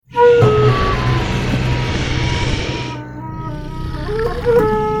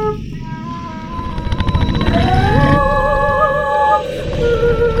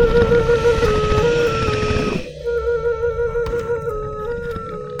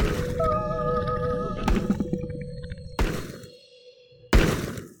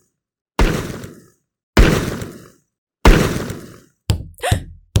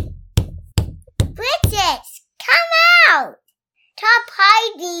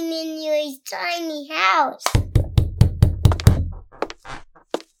tiny house.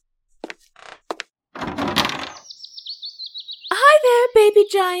 Hi there, baby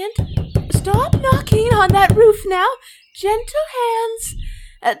giant. Stop knocking on that roof now. Gentle hands.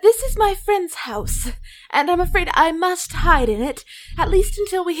 This is my friend's house, and I'm afraid I must hide in it, at least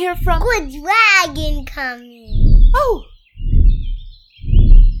until we hear from— A dragon coming. Oh!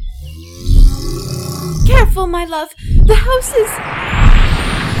 Careful, my love. The house is—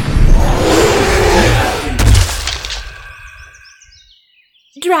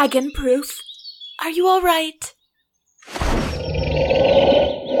 dragon-proof. Are you all right?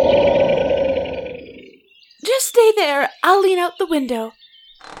 Just stay there. I'll lean out the window.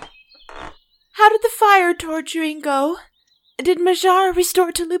 How did the fire torturing go? Did Majar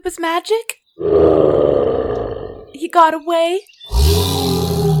restore Talupa's magic? He got away?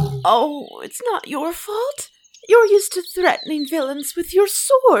 Oh, it's not your fault. You're used to threatening villains with your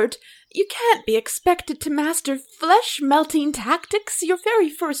sword. You can't be expected to master flesh-melting tactics your very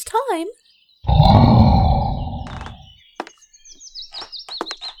first time.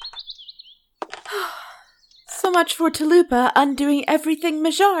 So much for Talupa undoing everything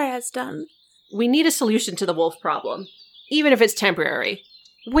Majar has done. We need a solution to the wolf problem, even if it's temporary.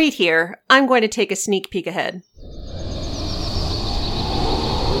 Wait here. I'm going to take a sneak peek ahead.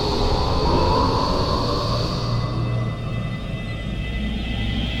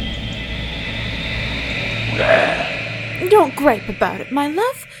 Don't gripe about it, my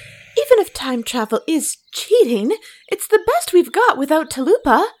love. Even if time travel is cheating, it's the best we've got without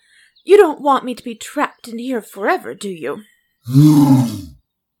Talupa. You don't want me to be trapped in here forever, do you?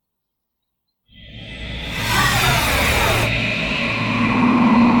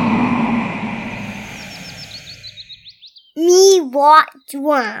 Me what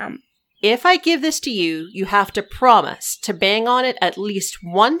drum? If I give this to you, you have to promise to bang on it at least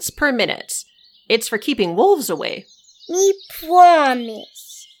once per minute. It's for keeping wolves away. Me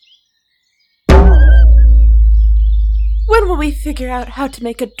promise. When will we figure out how to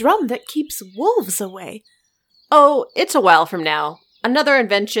make a drum that keeps wolves away? Oh, it's a while from now. Another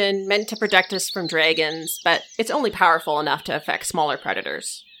invention meant to protect us from dragons, but it's only powerful enough to affect smaller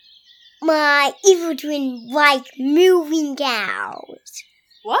predators. My evil twin like moving cows.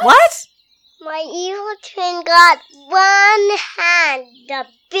 What? My evil twin got one hand, the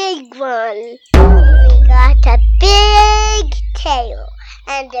big one. We got a big tail,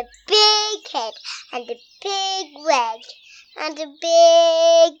 and a big head, and a big leg, and a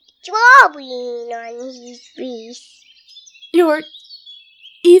big drawing on his face. Your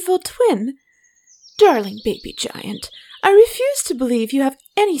evil twin? Darling baby giant, I refuse to believe you have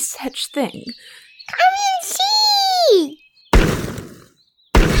any such thing. Come and see!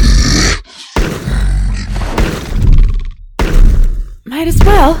 Might as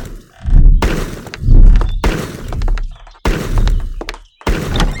well.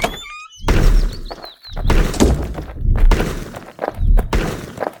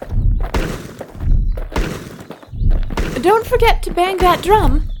 Don't forget to bang that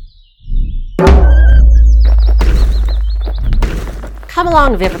drum. Come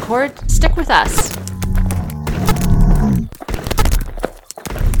along, Vivicord. Stick with us.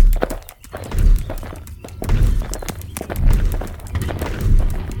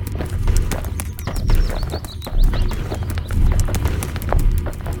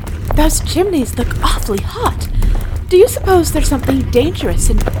 Those chimneys look awfully hot. Do you suppose there's something dangerous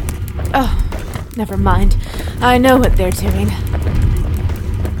in— Oh, never mind. I know what they're doing.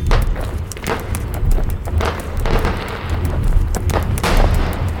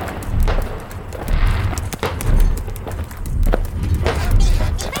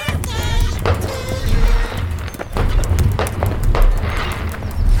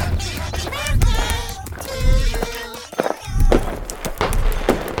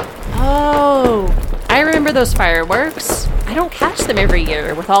 Those fireworks. I don't catch them every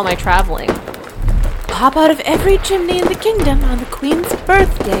year with all my traveling. Pop out of every chimney in the kingdom on the Queen's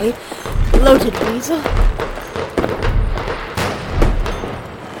birthday. Bloated weasel.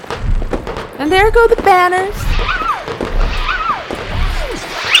 And there go the banners.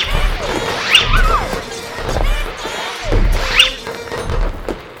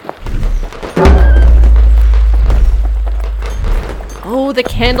 Oh, the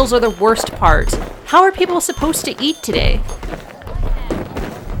candles are the worst part. How are people supposed to eat today?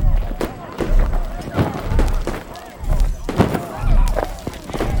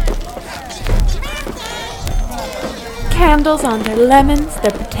 Candles on their lemons,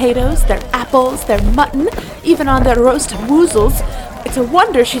 their potatoes, their apples, their mutton, even on their roasted woozles. It's a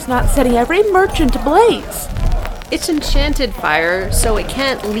wonder she's not setting every merchant ablaze. It's enchanted fire, so it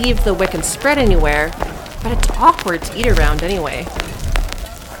can't leave the wick and spread anywhere, but it's awkward to eat around anyway.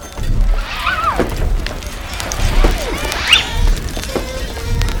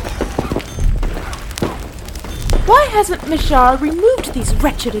 Why hasn't Mishar removed these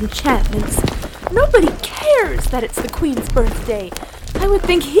wretched enchantments? Nobody cares that it's the Queen's birthday. I would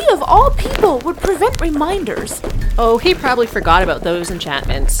think he of all people would prevent reminders. Oh, he probably forgot about those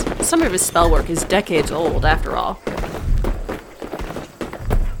enchantments. Some of his spell work is decades old, after all.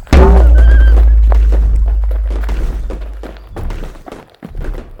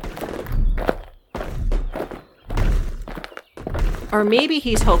 Or maybe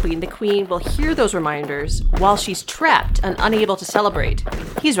he's hoping the Queen will hear those reminders while she's trapped and unable to celebrate.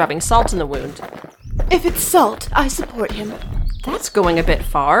 He's rubbing salt in the wound. If it's salt, I support him. That's going a bit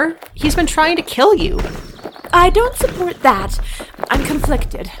far. He's been trying to kill you. I don't support that. I'm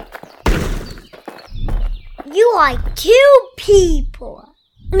conflicted. You are two people.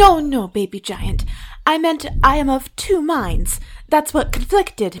 No, baby giant. I meant I am of two minds. That's what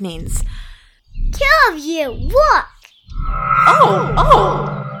conflicted means. Two of you, look.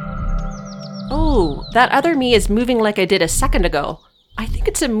 Oh, that other me is moving like I did a second ago. I think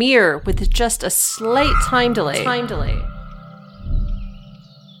it's a mirror with just a slight time delay.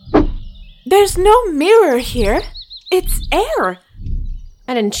 There's no mirror here. It's air.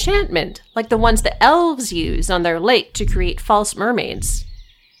 An enchantment, like the ones the elves use on their lake to create false mermaids.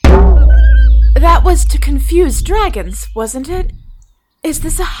 That was to confuse dragons, wasn't it? Is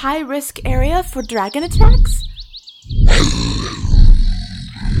this a high-risk area for dragon attacks?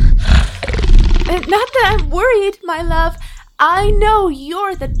 Not that I'm worried, my love. I know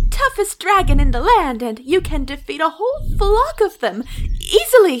you're the toughest dragon in the land, and you can defeat a whole flock of them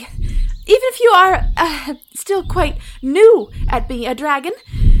easily. Even if you are still quite new at being a dragon,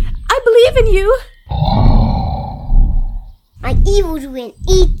 I believe in you. My evil twin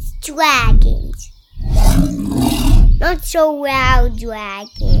eats dragons. Not so loud,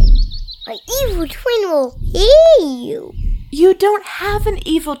 dragon. My evil twin will hear you. You don't have an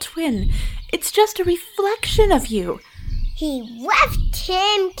evil twin. It's just a reflection of you. He left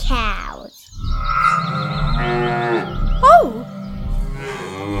him cows. Oh!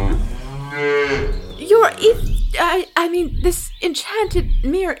 This enchanted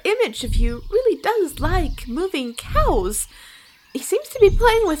mirror image of you really does like moving cows. He seems to be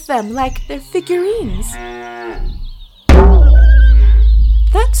playing with them like they're figurines.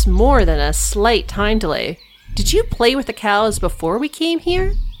 That's more than a slight time delay. Did you play with the cows before we came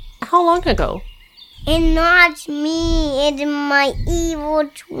here? How long ago? It's not me, it's my evil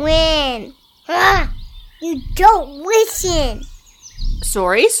twin. You don't listen.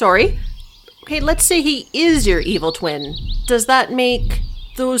 Sorry. Okay, let's say he is your evil twin. Does that make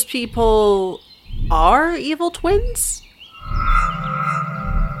those people our evil twins?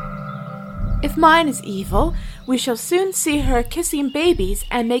 If mine is evil, we shall soon see her kissing babies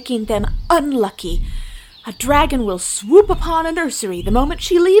and making them unlucky. A dragon will swoop upon a nursery the moment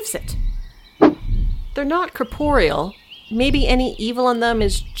she leaves it. They're not corporeal. Maybe any evil in them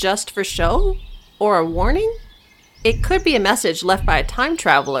is just for show? Or a warning? It could be a message left by a time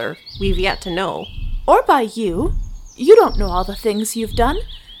traveler we've yet to know. Or by you. You don't know all the things you've done.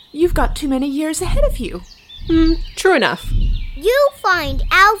 You've got too many years ahead of you. True enough. You find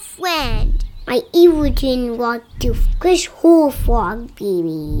our friend. My evil twin wants to squish whole frog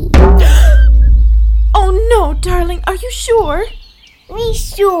baby. Oh no, darling, are you sure? We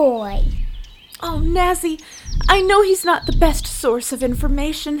sure. Oh, Nazzy, I know he's not the best source of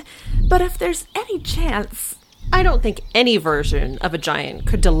information, but if there's any chance... I don't think any version of a giant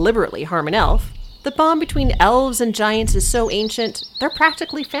could deliberately harm an elf. The bond between elves and giants is so ancient, they're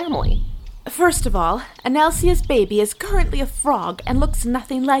practically family. First of all, Anelsia's baby is currently a frog and looks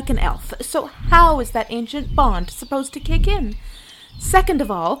nothing like an elf, so how is that ancient bond supposed to kick in? Second of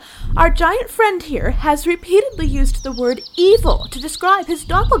all, our giant friend here has repeatedly used the word evil to describe his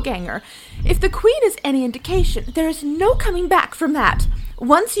doppelganger. If the Queen is any indication, there is no coming back from that.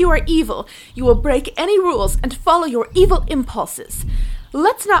 Once you are evil, you will break any rules and follow your evil impulses.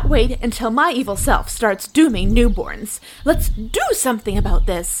 Let's not wait until my evil self starts dooming newborns. Let's do something about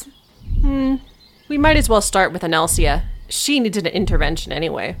this. We might as well start with Anelsia. She needed an intervention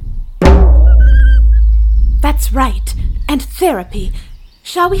anyway. That's right. And therapy.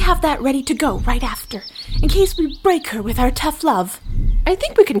 Shall we have that ready to go right after, in case we break her with our tough love? I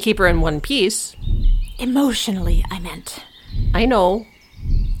think we can keep her in one piece. Emotionally, I meant. I know.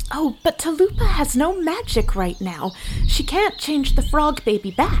 Oh, but Talupa has no magic right now. She can't change the frog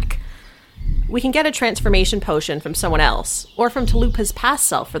baby back. We can get a transformation potion from someone else, or from Talupa's past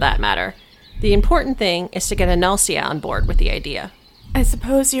self for that matter. The important thing is to get Annalcia on board with the idea. I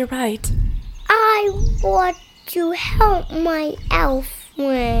suppose you're right. I want to help my elf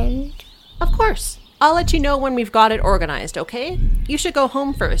friend. Of course. I'll let you know when we've got it organized, okay? You should go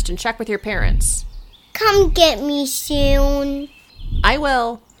home first and check with your parents. Come get me soon. I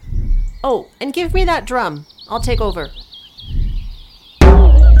will. Oh, and give me that drum. I'll take over.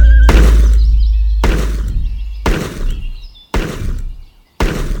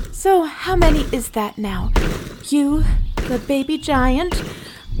 So, how many is that now? You, the baby giant,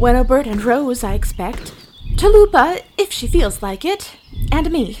 Wenoburt and Rose, I expect, Talupa, if she feels like it,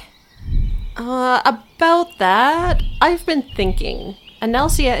 and me. About that, I've been thinking.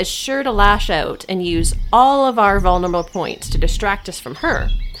 Annalcia is sure to lash out and use all of our vulnerable points to distract us from her.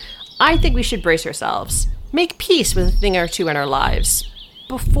 I think we should brace ourselves, make peace with a thing or two in our lives,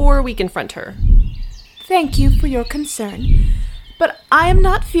 before we confront her. Thank you for your concern, but I am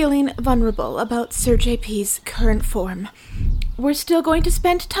not feeling vulnerable about Sir JP's current form. We're still going to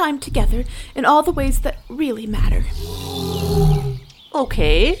spend time together in all the ways that really matter.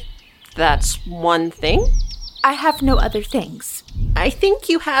 Okay, that's one thing. I have no other things. I think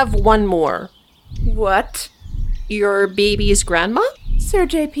you have one more. What? Your baby's grandma? Sir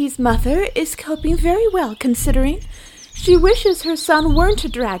JP's mother is coping very well, considering. She wishes her son weren't a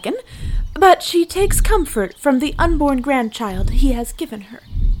dragon, but she takes comfort from the unborn grandchild he has given her.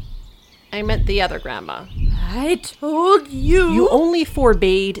 I meant the other grandma. I told you. You only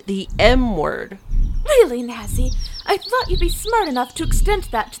forbade the M word. Really, Nazzy? I thought you'd be smart enough to extend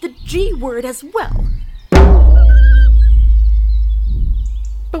that to the G word as well.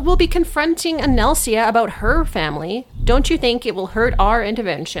 But we'll be confronting Annalcia about her family. Don't you think it will hurt our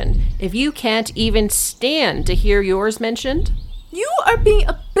intervention if you can't even stand to hear yours mentioned? You are being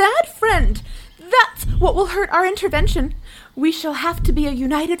a bad friend. That's what will hurt our intervention. We shall have to be a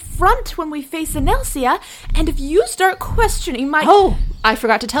united front when we face Annalcia, and if you start questioning my... Oh, I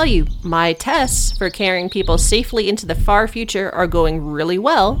forgot to tell you. My tests for carrying people safely into the far future are going really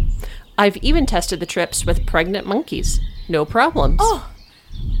well. I've even tested the trips with pregnant monkeys. No problems. Oh,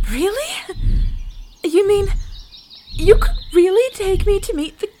 really? You mean you could really take me to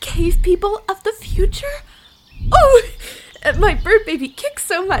meet the cave people of the future? Oh, my bird baby kicks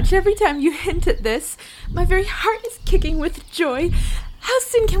so much every time you hint at this. My very heart is kicking with joy. How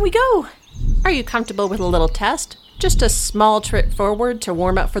soon can we go? Are you comfortable with a little test? Just a small trip forward to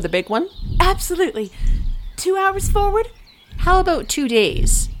warm up for the big one? Absolutely. 2 hours forward? How about 2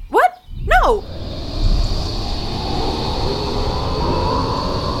 days? What? No!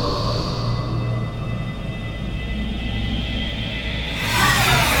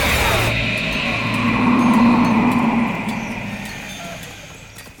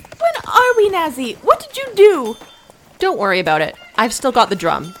 Nazzy, what did you do? Don't worry about it. I've still got the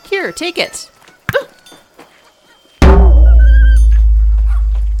drum. Here, take it.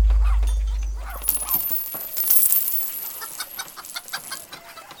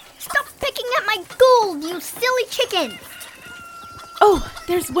 Stop picking at my gold, you silly chicken! Oh,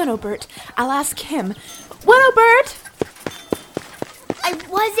 there's Wenoburt. I'll ask him. Wenoburt! I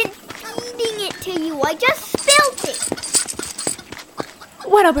wasn't feeding it to you. I just spilled it.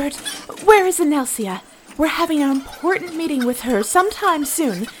 Wenoburt, where is Annalcia? We're having an important meeting with her sometime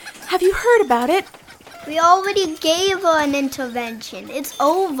soon. Have you heard about it? We already gave her an intervention. It's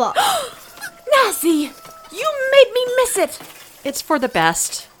over. Nazzy, you made me miss it. It's for the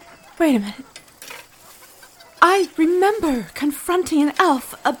best. Wait a minute. I remember confronting an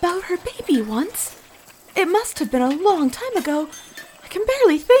elf about her baby once. It must have been a long time ago. I can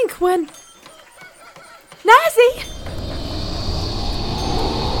barely think when... Nazzy!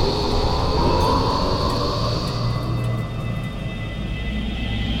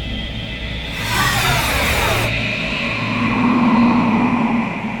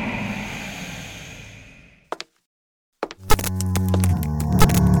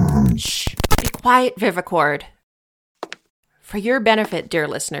 Quiet, Vivicord. For your benefit, dear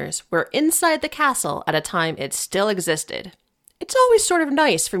listeners, we're inside the castle at a time it still existed. It's always sort of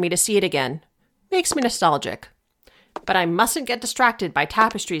nice for me to see it again. Makes me nostalgic. But I mustn't get distracted by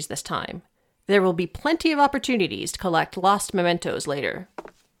tapestries this time. There will be plenty of opportunities to collect lost mementos later.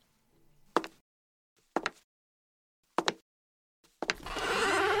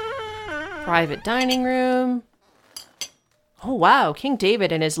 Private dining room. Oh wow, King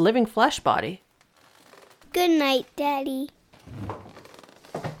David and his living flesh body. Good night, Daddy.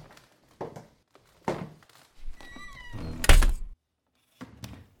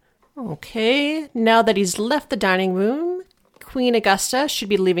 Okay, now that he's left the dining room, Queen Augusta should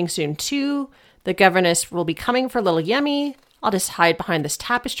be leaving soon too. The governess will be coming for little Yemi. I'll just hide behind this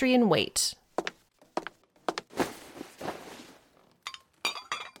tapestry and wait.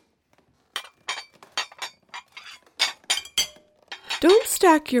 Don't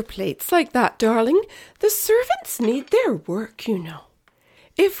stack your plates like that, darling. The servants need their work, you know.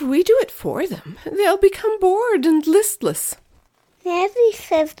 If we do it for them, they'll become bored and listless. Nazzy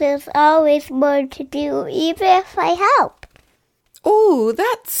says there's always more to do, even if I help. Oh,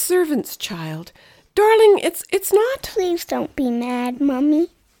 that servant's child. Darling, it's not... Please don't be mad, Mummy.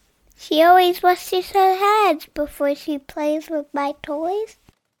 She always washes her hands before she plays with my toys.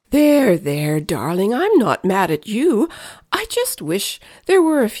 There, darling, I'm not mad at you. I just wish there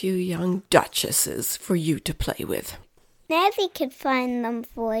were a few young duchesses for you to play with. Nazzy could find them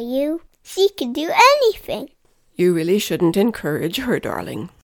for you. She could do anything. You really shouldn't encourage her, darling.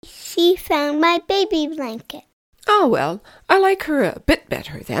 She found my baby blanket. Oh, well, I like her a bit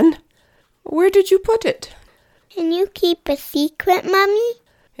better then. Where did you put it? Can you keep a secret, Mummy?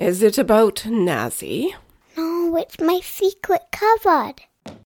 Is it about Nazzy? No, it's my secret cupboard.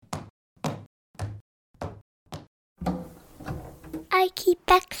 I keep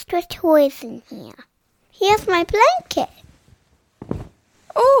extra toys in here. Here's my blanket.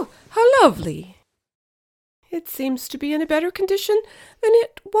 Oh, how lovely. It seems to be in a better condition than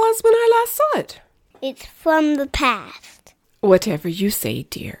it was when I last saw it. It's from the past. Whatever you say,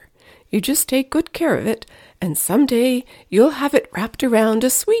 dear. You just take good care of it, and someday you'll have it wrapped around a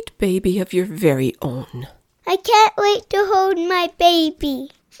sweet baby of your very own. I can't wait to hold my baby.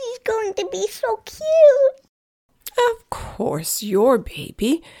 She's going to be so cute. Of course, your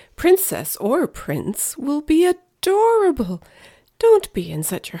baby, princess or prince, will be adorable. Don't be in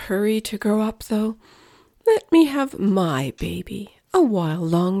such a hurry to grow up, though. Let me have my baby a while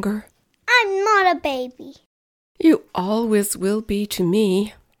longer. I'm not a baby. You always will be to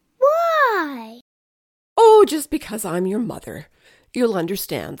me. Why? Oh, just because I'm your mother. You'll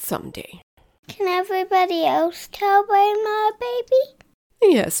understand someday. Can everybody else tell why I'm not a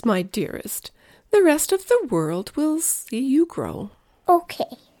baby? Yes, my dearest. The rest of the world will see you grow.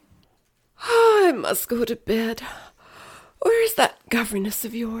 Okay. I must go to bed. Where's that governess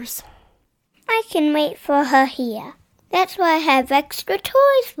of yours? I can wait for her here. That's why I have extra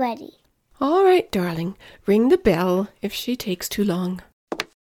toys ready. All right, darling. Ring the bell if she takes too long.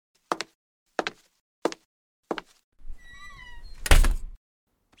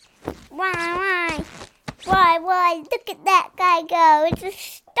 Why, look at that guy go. It's as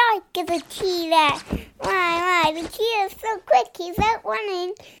stark as a cheetah. Why, the cheetah's so quick, he's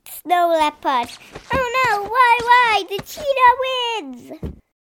outrunning Snow Leopard. Oh no, why, the cheetah wins.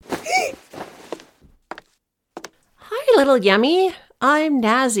 Hi, little Yummy. I'm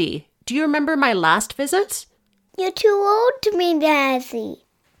Nazzy. Do you remember my last visit? You're too old to be Nazzy.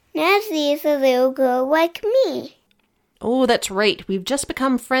 Nazzy is a little girl like me. Oh, that's right. We've just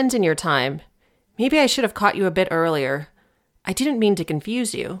become friends in your time. Maybe I should have caught you a bit earlier. I didn't mean to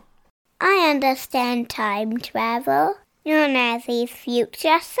confuse you. I understand time travel. You're Nazzy's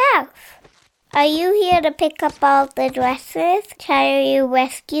future self. Are you here to pick up all the dresses you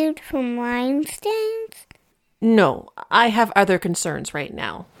rescued from wine stains? No, I have other concerns right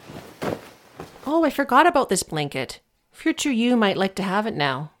now. Oh, I forgot about this blanket. Future you might like to have it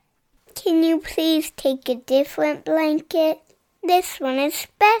now. Can you please take a different blanket? This one is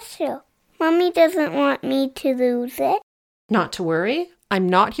special. Mommy doesn't want me to lose it. Not to worry. I'm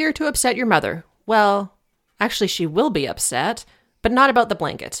not here to upset your mother. Well, actually she will be upset, but not about the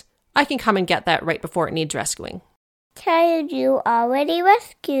blanket. I can come and get that right before it needs rescuing. Child, you already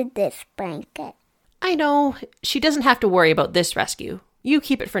rescued this blanket. I know. She doesn't have to worry about this rescue. You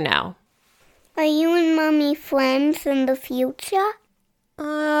keep it for now. Are you and Mommy friends in the future?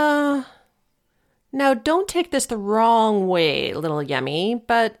 Now don't take this the wrong way, little Yummy,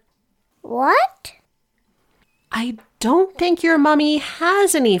 but... What? I don't think your mummy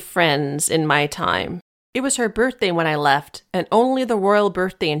has any friends in my time. It was her birthday when I left, and only the royal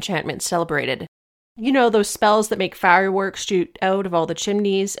birthday enchantment celebrated. You know those spells that make fireworks shoot out of all the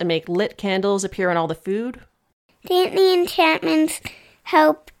chimneys and make lit candles appear on all the food? Didn't the enchantments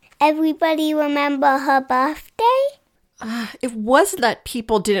help everybody remember her birthday? It wasn't that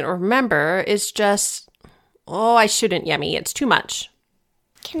people didn't remember, it's just... Oh, I shouldn't, Yummy, it's too much.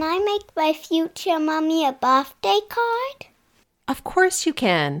 Can I make my future mommy a birthday card? Of course you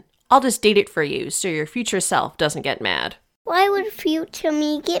can. I'll just date it for you so your future self doesn't get mad. Why would future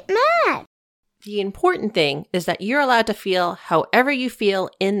me get mad? The important thing is that you're allowed to feel however you feel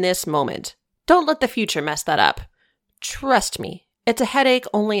in this moment. Don't let the future mess that up. Trust me, it's a headache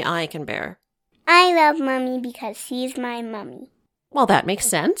only I can bear. I love Mommy because she's my mummy. Well, that makes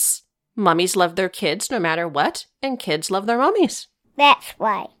sense. Mummies love their kids no matter what, and kids love their mummies. That's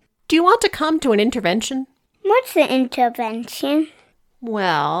why. Do you want to come to an intervention? What's an intervention?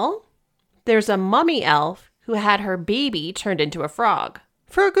 Well, there's a mummy elf who who had her baby turned into a frog.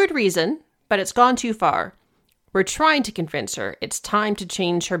 For a good reason, but it's gone too far. We're trying to convince her it's time to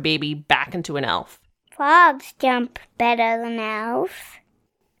change her baby back into an elf. Frogs jump better than elves.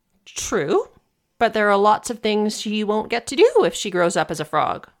 True, but there are lots of things she won't get to do if she grows up as a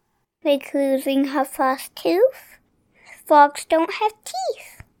frog. Like losing her first tooth. Frogs don't have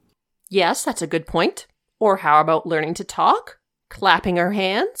teeth. Yes, that's a good point. Or how about learning to talk? Clapping her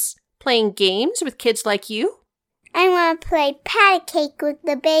hands? Playing games with kids like you? I want to play patty cake with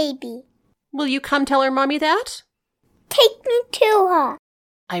the baby. Will you come tell her mommy that? Take me to her.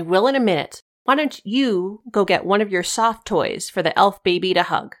 I will in a minute. Why don't you go get one of your soft toys for the elf baby to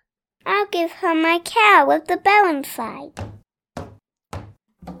hug? I'll give her my cow with the bell inside.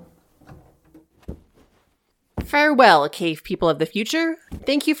 Farewell, cave people of the future.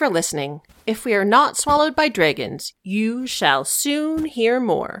 Thank you for listening. If we are not swallowed by dragons, you shall soon hear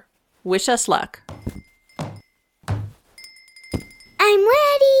more. Wish us luck. I'm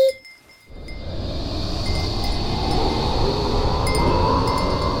ready.